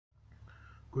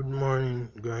Good morning,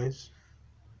 guys.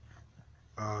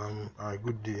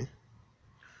 Good day.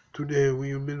 Today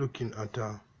we will be looking at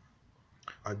a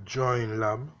drawing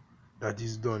lab that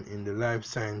is done in the life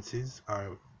sciences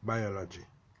or biology.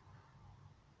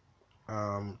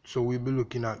 So we'll be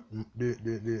looking at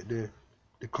the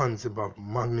concept of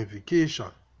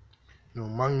magnification. Now,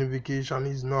 magnification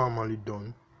is normally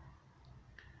done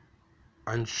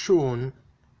and shown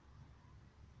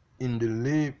in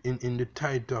the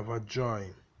title of a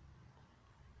drawing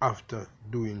after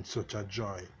doing such a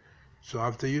drawing. So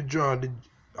after you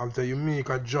make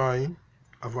a drawing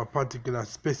of a particular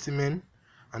specimen,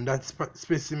 and that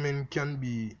specimen can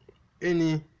be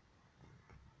any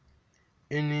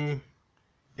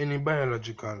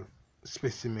biological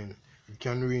specimen. It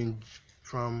can range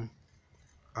from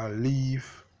a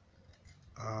leaf,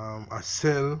 a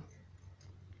cell,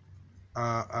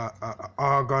 a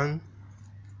organ,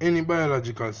 any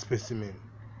biological specimen.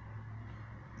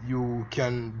 You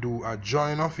can do a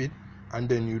drawing of it, and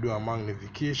then you do a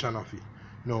magnification of it.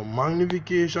 Now,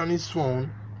 magnification is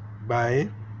shown by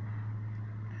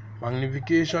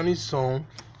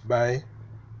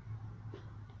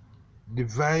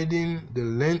dividing the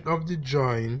length of the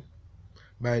drawing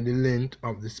by the length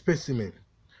of the specimen,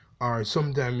 or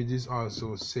sometimes it is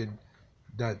also said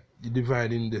that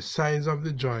dividing the size of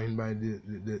the drawing by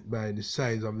the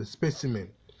size of the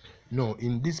specimen. Now,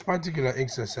 in this particular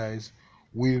exercise,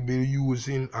 we'll be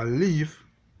using a leaf,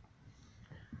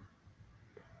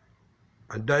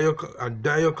 a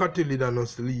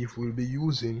dicotyledonous leaf we'll be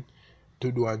using to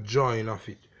do a drawing of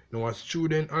it. Now, a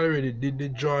student already did the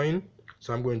drawing,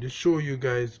 so I'm going to show you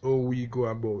guys how we go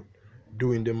about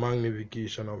doing the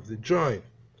magnification of the drawing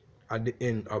at the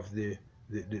end of the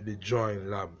drawing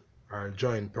lab or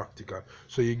drawing practical.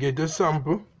 So you get a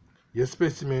sample, your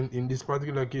specimen. In this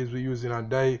particular case, we're using a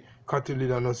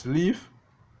dicotyledonous leaf,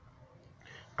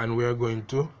 and we are going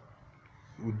to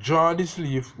draw this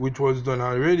leaf, which was done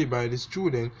already by the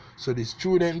student. So the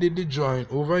student did the drawing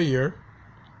over here,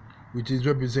 which is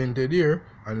represented here,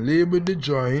 and labeled the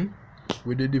drawing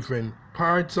with the different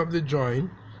parts of the drawing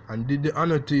and did the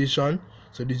annotation.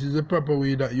 So this is the proper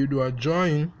way that you do a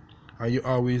drawing, and you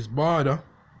always border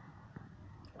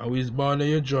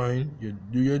your drawing. You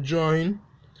do your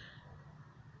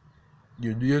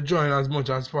drawing as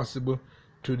much as possible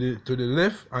to the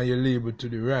left, and you label to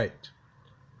the right.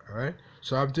 Alright,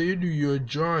 so after you do your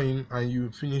drawing and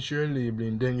you finish your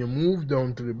labeling, then you move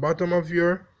down to the bottom of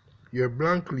your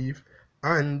blank leaf,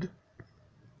 and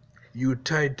you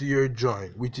title your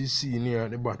drawing, which is seen here at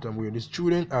the bottom, where the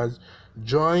student has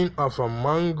drawing of a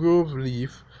mangrove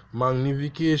leaf,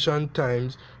 magnification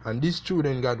times, and this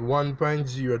student got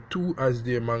 1.02 as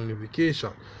their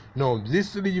magnification. Now,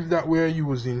 this leaf that we are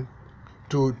using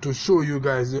to show you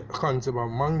guys the concept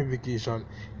of magnification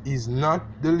is not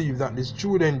the leaf that the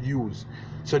student used.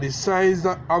 So the size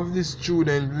of the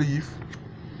student leaf,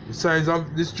 the size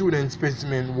of the student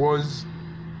specimen was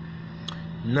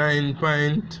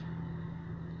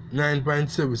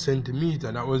 9.7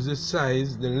 centimeter. That was the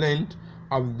size, the length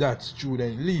of that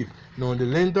student leaf. Now, the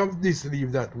length of this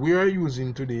leaf that we are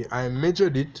using today, I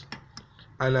measured it,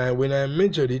 and when I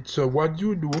measured it, so what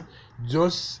you do,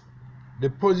 just the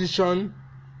position,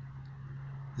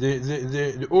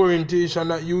 the orientation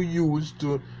that you use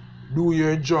to do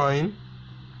your drawing,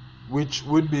 which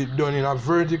would be done in a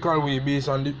vertical way based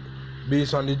on the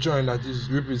drawing that is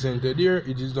represented here.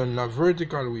 It is done in a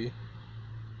vertical way.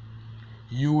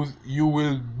 You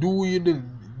will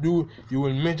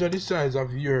measure the size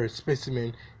of your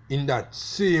specimen in that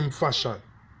same fashion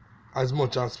as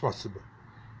much as possible,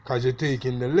 because you're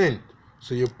taking the length.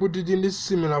 So you put it in the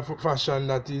similar fashion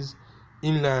that is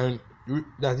in line,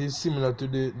 that is similar to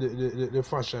the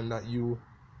fashion that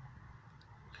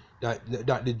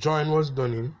the drawing was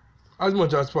done in, as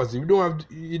much as possible.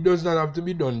 It does not have to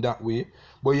be done that way,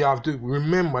 but you have to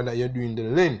remember that you're doing the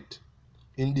length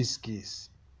in this case.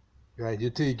 Right, you're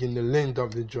taking the length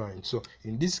of the drawing. So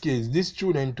in this case, this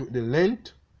student took the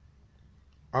length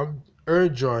of her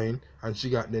drawing, and she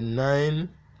got the 9.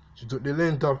 She took the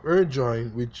length of her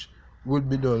drawing, which would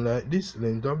be done like this,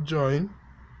 length of drawing,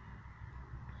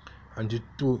 and she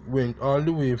went all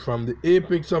the way from the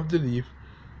apex of the leaf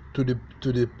to the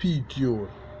petiole,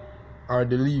 or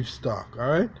the leaf stalk.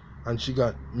 Alright, and she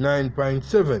got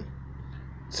 9.7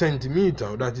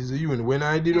 centimeter. That is the unit. When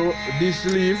I did this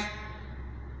leaf,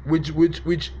 which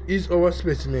is our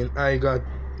specimen, I got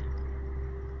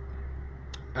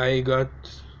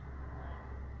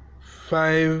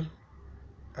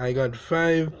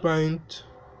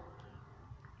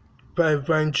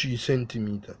 5.3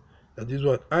 centimeter. That is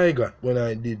what I got when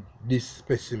I did this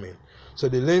specimen. So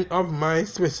the length of my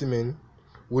specimen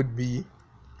would be,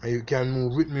 and you can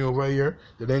move with me over here,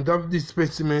 the length of this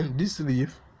specimen, this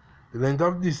leaf, the length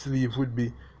of this leaf would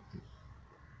be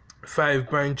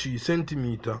 5.3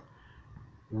 centimeter,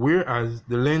 whereas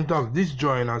the length of this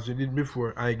joint, as we did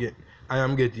before, I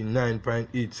am getting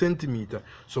 9.8 centimeter.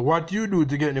 So what you do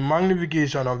to get the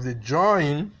magnification of the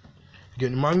joint,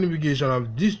 get the magnification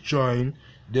of this joint,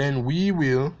 then we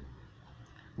would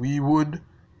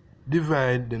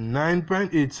divide the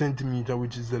 9.8 centimeter,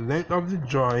 which is the length of the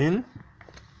joint,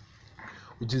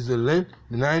 which is the length,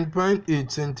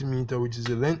 9.8 centimeter, which is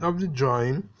the length of the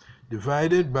joint,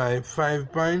 divided by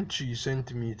 5.3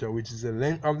 centimeter, which is the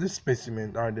length of the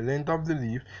specimen or the length of the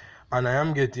leaf, and I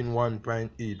am getting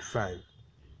 1.85.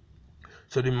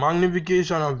 So the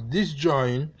magnification of this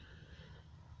joint,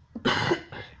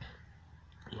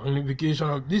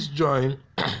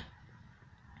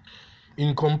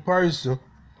 in comparison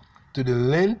to the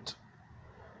length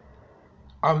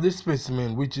of the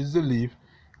specimen, which is the leaf,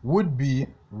 would be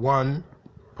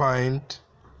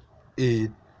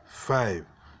 1.85.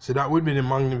 So that would be the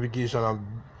magnification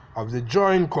of the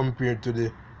joint compared to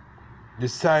the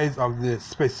size of the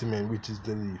specimen, which is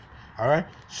the leaf. Alright,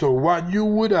 so what you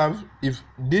would have if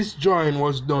this joint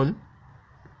was done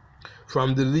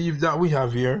from the leaf that we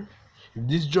have here, if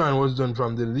this joint was done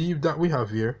from the leaf that we have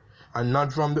here and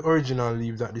not from the original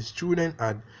leaf that the student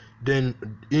had, then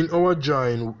in our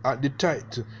joint at the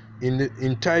title, in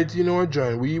our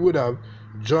joint, we would have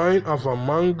joint of a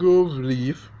mangrove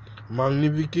leaf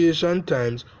magnification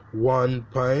times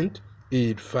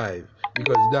 1.85,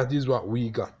 because that is what we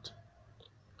got.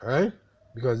 Alright,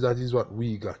 because that is what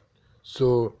we got.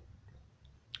 So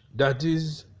that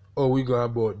is how we go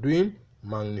about doing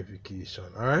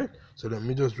magnification. Alright, so let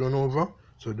me just run over.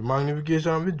 So the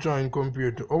magnification of the joint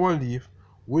compared to our leaf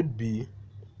would be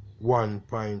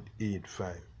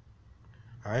 1.85.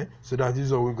 Alright, so that is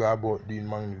how we go about doing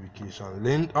magnification.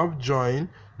 Length of joint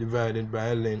divided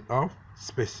by length of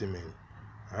specimen.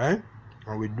 Alright,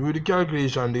 and we do the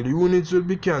calculation, the units will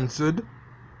be cancelled.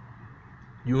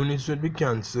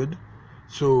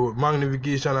 So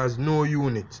magnification has no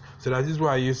units. So that is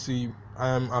why you see I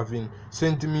am having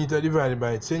centimeter divided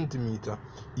by centimeter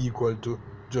equal to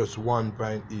just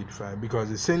 1.85, because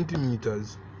the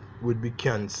centimeters would be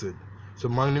cancelled. So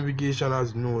magnification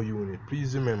has no unit.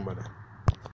 Please remember that.